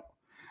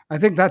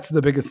think that's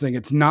the biggest thing.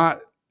 It's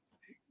not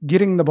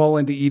getting the ball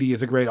into Edey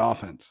is a great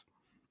offense.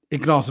 It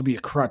can also be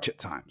a crutch at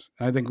times.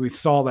 And I think we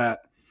saw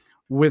that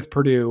with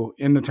Purdue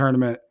in the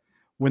tournament.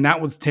 When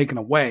that was taken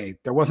away,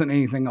 there wasn't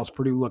anything else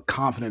Purdue looked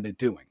confident at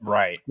doing.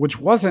 Right. Which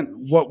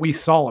wasn't what we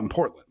saw in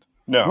Portland.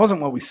 No. It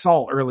wasn't what we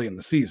saw early in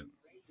the season.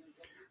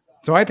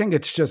 So I think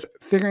it's just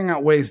figuring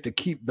out ways to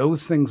keep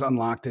those things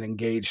unlocked and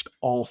engaged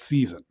all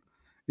season.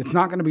 It's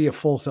not going to be a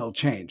full cell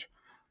change,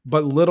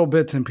 but little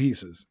bits and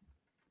pieces.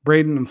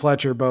 Braden and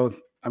Fletcher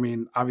both, I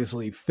mean,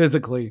 obviously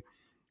physically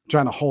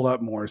trying to hold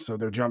up more so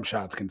their jump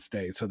shots can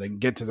stay, so they can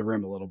get to the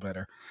rim a little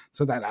better,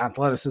 so that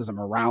athleticism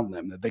around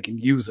them, that they can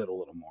use it a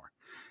little more.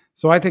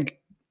 So I think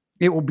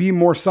it will be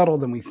more subtle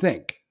than we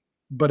think.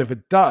 But if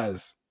it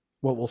does,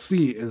 what we'll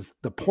see is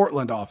the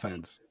Portland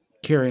offense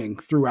carrying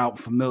throughout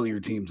familiar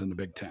teams in the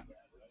Big Ten.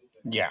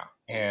 Yeah,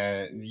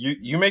 and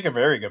you make a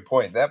very good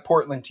point. That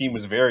Portland team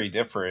was very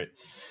different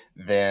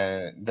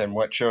than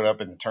what showed up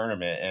in the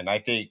tournament, and I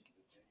think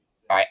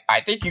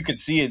you could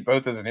see it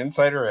both as an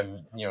insider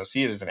and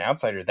see it as an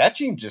outsider. That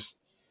team just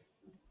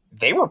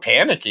they were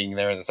panicking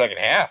there in the second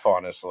half,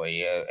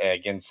 honestly,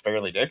 against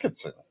Fairleigh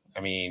Dickinson.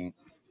 I mean,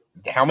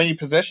 how many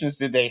possessions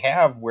did they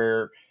have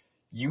where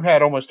you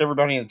had almost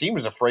everybody in the team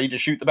was afraid to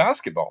shoot the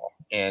basketball?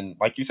 And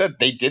like you said,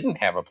 they didn't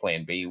have a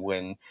plan B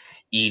when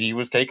Edey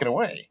was taken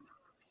away.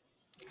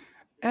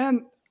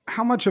 And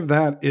how much of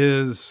that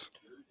is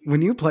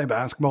when you play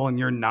basketball and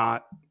you're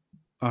not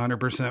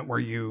 100% where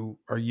you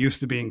are used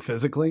to being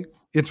physically,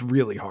 it's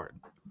really hard.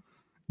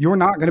 You're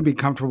not going to be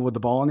comfortable with the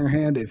ball in your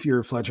hand if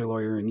you're Fletcher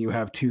Loyer and you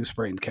have two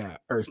strained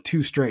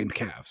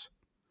calves,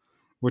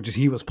 which is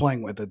he was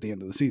playing with at the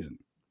end of the season.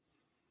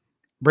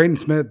 Braden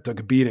Smith took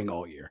a beating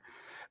all year.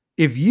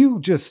 If you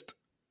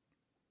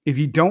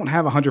don't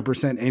have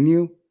 100% in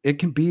you, it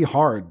can be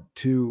hard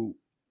to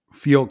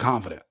feel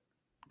confident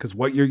because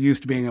what you're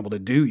used to being able to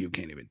do, you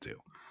can't even do.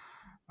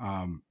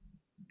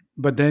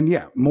 But then,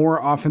 yeah, more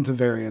offensive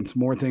variance,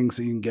 more things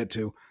that you can get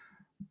to.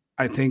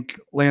 I think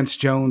Lance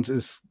Jones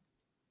is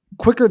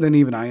quicker than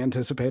even I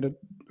anticipated.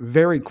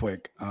 Very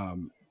quick.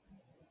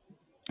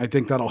 I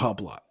think that'll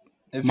help a lot.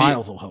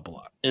 Miles will help a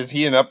lot. Is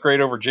he an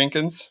upgrade over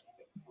Jenkins?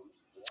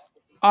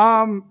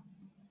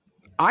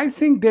 I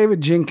think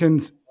David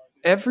Jenkins,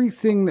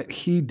 everything that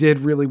he did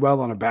really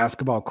well on a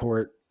basketball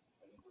court,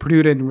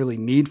 Purdue didn't really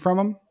need from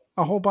him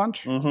a whole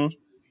bunch. Mm-hmm.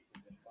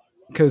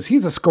 Because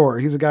he's a scorer.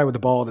 He's a guy with the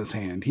ball in his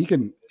hand. He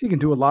can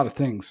do a lot of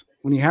things.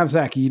 When you have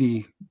Zach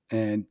Edey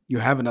and you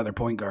have another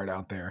point guard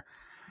out there,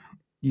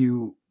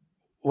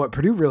 what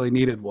Purdue really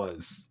needed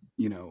was,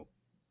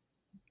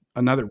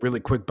 another really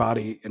quick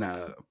body and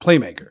a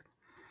playmaker.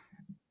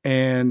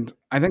 And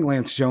I think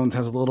Lance Jones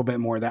has a little bit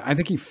more of that. I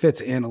think he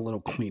fits in a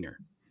little cleaner.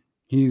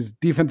 He's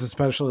defensive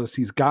specialist.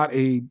 He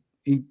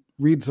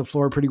reads the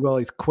floor pretty well.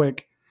 He's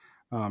quick.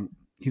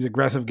 He's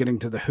aggressive getting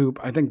to the hoop.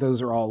 I think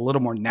those are all a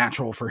little more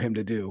natural for him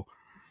to do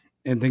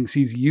and things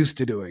he's used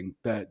to doing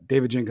that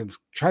David Jenkins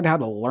tried to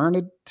have to learn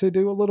it to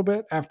do a little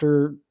bit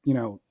after,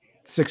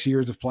 6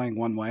 years of playing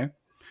one way.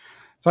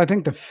 So I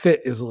think the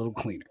fit is a little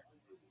cleaner.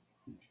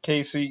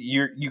 Casey,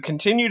 you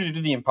continue to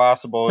do the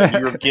impossible, and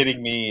you're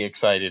getting me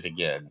excited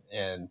again.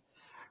 And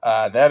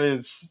that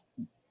is,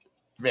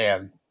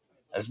 man,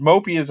 as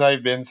mopey as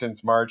I've been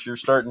since March, you're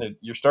starting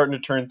to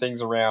turn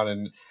things around.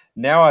 And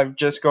now I've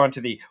just gone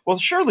to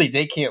surely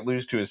they can't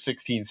lose to a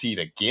 16 seed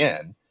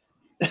again.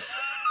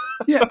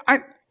 Yeah, I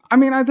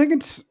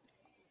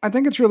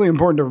think it's really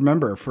important to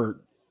remember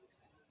for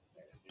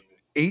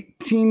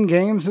 18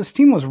 games, this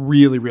team was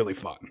really, really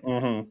fun.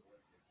 Mm-hmm.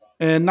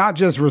 And not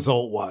just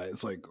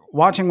result-wise. Like,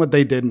 watching what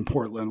they did in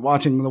Portland,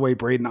 watching the way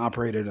Braden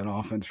operated in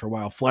offense for a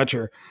while.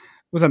 Fletcher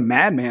was a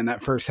madman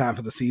that first half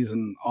of the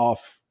season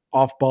off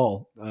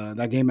ball.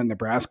 That game in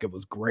Nebraska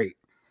was great.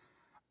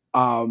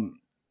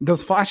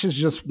 Those flashes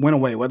just went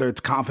away, whether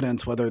it's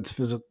confidence, whether it's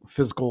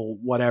physical,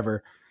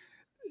 whatever.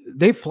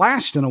 They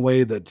flashed in a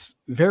way that's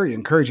very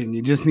encouraging.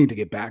 You just need to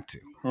get back to.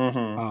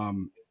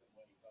 Mm-hmm.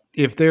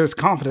 If there's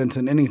confidence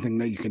in anything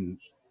that you can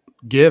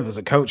give as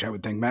a coach, I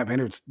would think Matt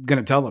Painter's going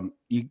to tell them,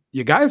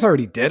 you guys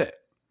already did it.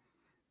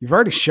 You've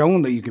already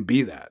shown that you can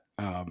be that.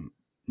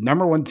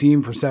 Number one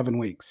team for 7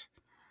 weeks.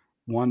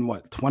 Won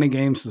 20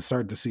 games to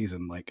start the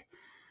season. Like,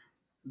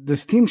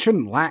 this team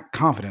shouldn't lack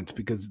confidence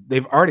because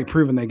they've already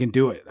proven they can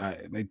do it.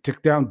 They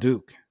took down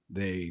Duke.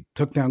 They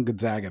took down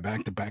Gonzaga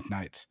back-to-back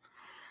nights.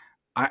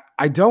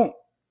 I don't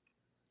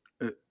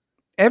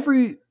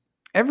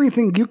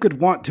everything you could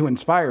want to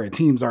inspire a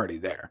team's already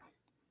there.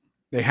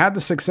 They had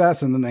the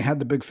success and then they had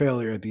the big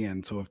failure at the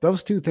end. So if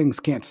those two things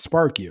can't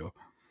spark you,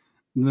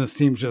 then this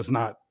team's just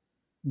not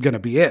going to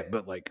be it.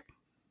 But like,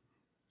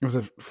 it was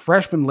a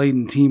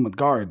freshman-laden team with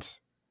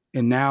guards,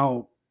 and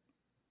now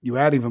you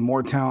add even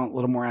more talent, a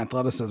little more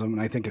athleticism,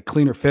 and I think a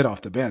cleaner fit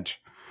off the bench.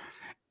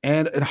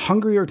 And a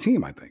hungrier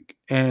team, I think.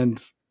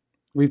 And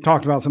we've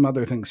talked about some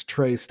other things.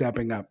 Trey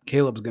stepping up.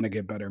 Caleb's going to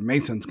get better.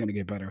 Mason's going to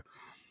get better.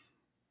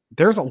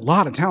 There's a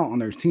lot of talent on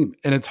their team.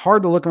 And it's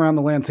hard to look around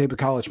the landscape of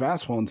college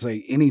basketball and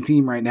say any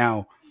team right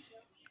now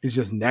is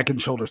just neck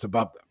and shoulders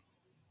above them.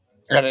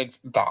 And it's,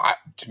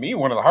 to me,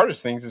 one of the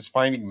hardest things is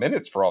finding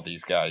minutes for all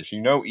these guys.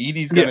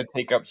 Edey's going to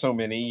take up so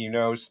many.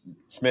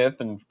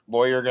 Smith and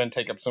Loyer are going to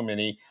take up so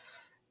many.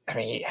 I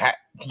mean,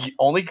 you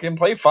only can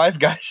play 5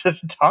 guys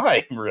at a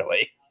time,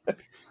 really.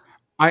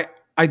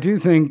 I do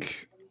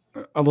think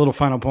a little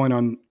final point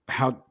on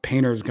how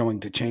Painter is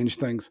going to change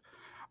things.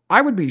 I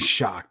would be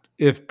shocked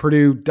if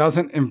Purdue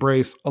doesn't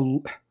embrace a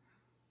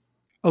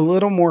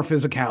little more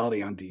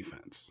physicality on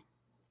defense,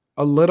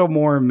 a little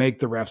more make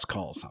the refs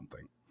call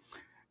something.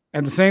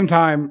 At the same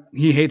time,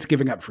 he hates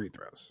giving up free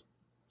throws.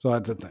 So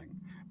that's a thing.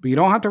 But you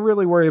don't have to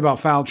really worry about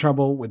foul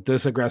trouble with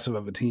this aggressive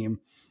of a team.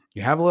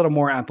 You have a little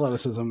more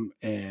athleticism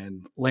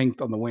and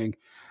length on the wing.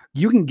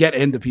 You can get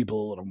into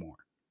people a little more.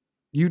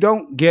 You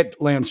don't get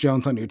Lance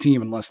Jones on your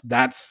team unless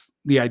that's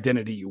the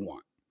identity you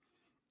want.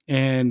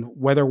 And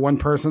whether one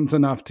person's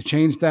enough to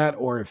change that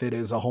or if it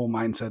is a whole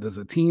mindset as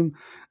a team,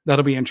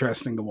 that'll be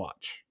interesting to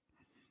watch.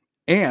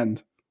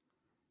 And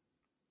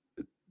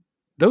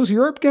those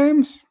Europe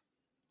games,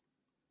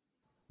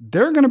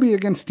 they're going to be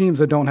against teams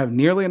that don't have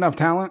nearly enough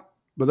talent,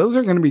 but those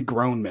are going to be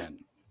grown men.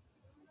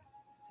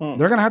 They're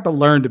going to have to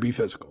learn to be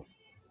physical.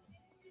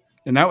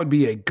 And that would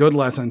be a good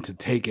lesson to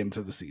take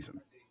into the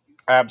season.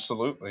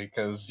 Absolutely,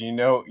 because you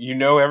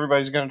know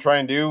everybody's going to try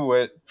and do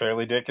what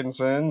Fairleigh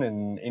Dickinson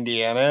and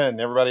Indiana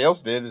and everybody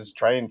else did, is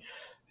try and,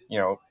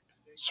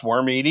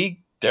 swarm Edey,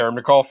 dare him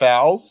to call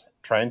fouls,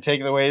 try and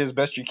take it away as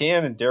best you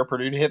can, and dare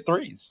Purdue to hit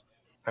threes.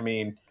 I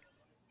mean,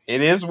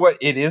 it is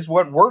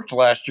what worked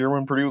last year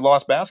when Purdue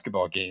lost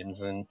basketball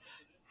games, and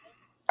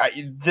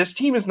this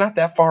team is not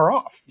that far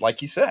off,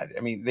 like you said.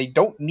 I mean, they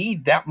don't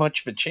need that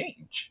much of a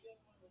change.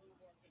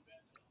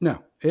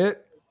 No,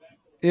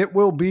 it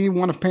will be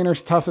one of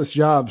Painter's toughest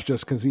jobs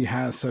just because he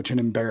has such an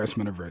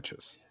embarrassment of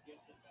riches.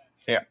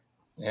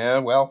 Yeah,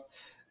 well,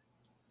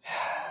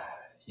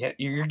 yeah,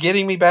 you're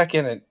getting me back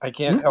in it. I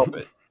can't help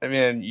it. I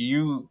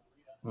mean,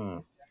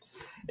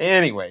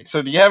 Anyway,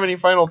 so do you have any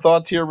final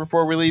thoughts here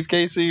before we leave,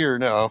 Casey, or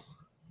no?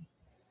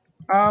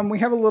 We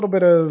have a little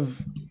bit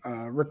of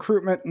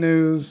recruitment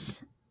news.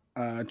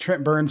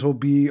 Trent Burns will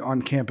be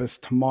on campus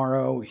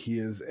tomorrow. He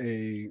is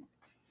a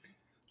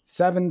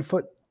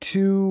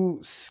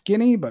 7'2"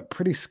 skinny but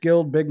pretty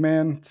skilled big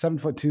man,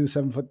 7'2",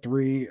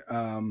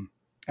 7'3",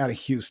 out of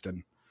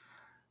Houston.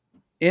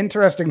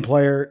 Interesting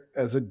player,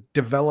 has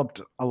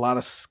developed a lot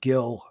of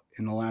skill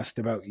in the last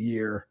about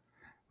year.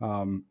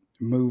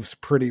 Moves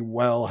pretty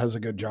well, has a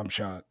good jump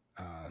shot.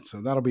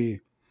 So that'll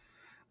be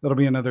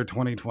another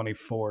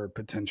 2024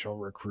 potential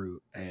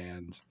recruit.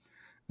 And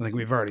I think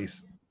we've already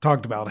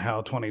talked about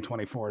how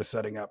 2024 is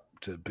setting up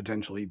to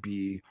potentially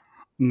be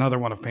another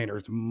one of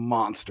Painter's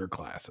monster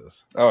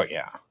classes. Oh,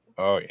 yeah.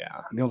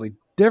 The only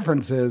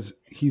difference is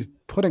he's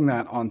putting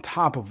that on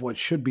top of what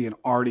should be an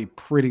already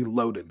pretty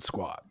loaded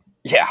squad.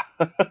 Yeah.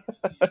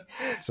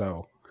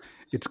 So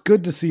it's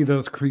good to see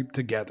those creep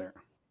together.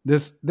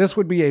 This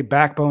would be a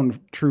backbone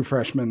true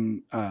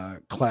freshman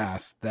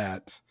class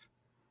that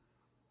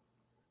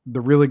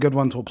the really good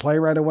ones will play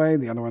right away.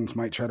 The other ones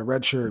might try to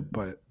redshirt,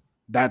 but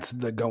that's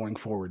the going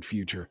forward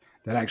future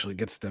that actually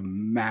gets to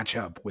match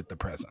up with the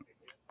present.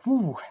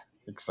 Whew,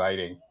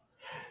 exciting.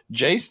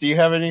 Jace, do you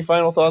have any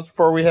final thoughts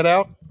before we head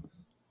out?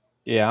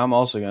 Yeah, I'm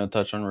also going to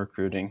touch on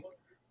recruiting.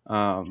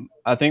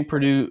 I think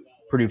Purdue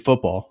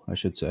football, I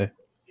should say,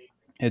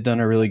 had done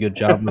a really good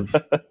job of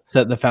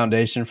setting the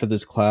foundation for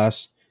this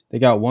class. They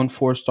got 1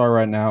 4-star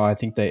right now. I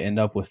think they end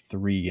up with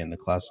 3 in the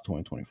class of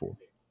 2024.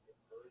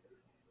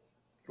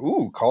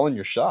 Ooh, calling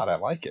your shot. I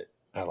like it.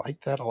 I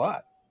like that a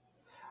lot.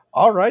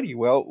 All righty.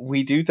 Well,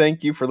 we do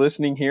thank you for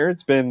listening here.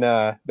 It's been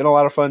a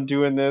lot of fun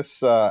doing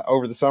this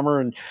over the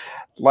summer. And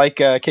like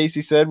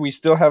Casey said, we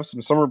still have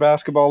some summer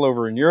basketball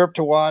over in Europe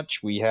to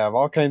watch. We have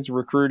all kinds of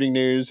recruiting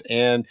news.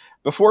 And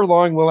before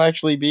long, we'll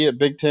actually be at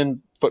Big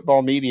Ten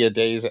Football Media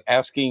Days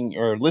asking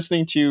or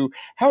listening to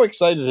how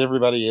excited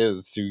everybody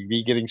is to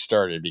be getting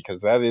started,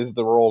 because that is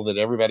the role that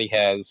everybody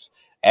has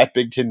at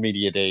Big Ten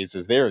Media Days,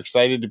 is they're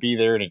excited to be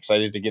there and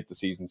excited to get the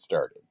season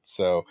started.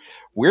 So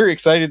we're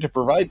excited to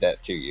provide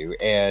that to you.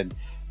 And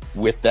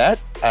with that,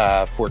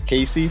 for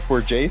Casey, for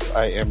Jace,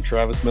 I am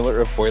Travis Miller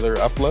of Boiler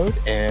Upload,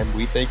 and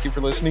we thank you for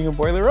listening to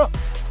Boiler Up.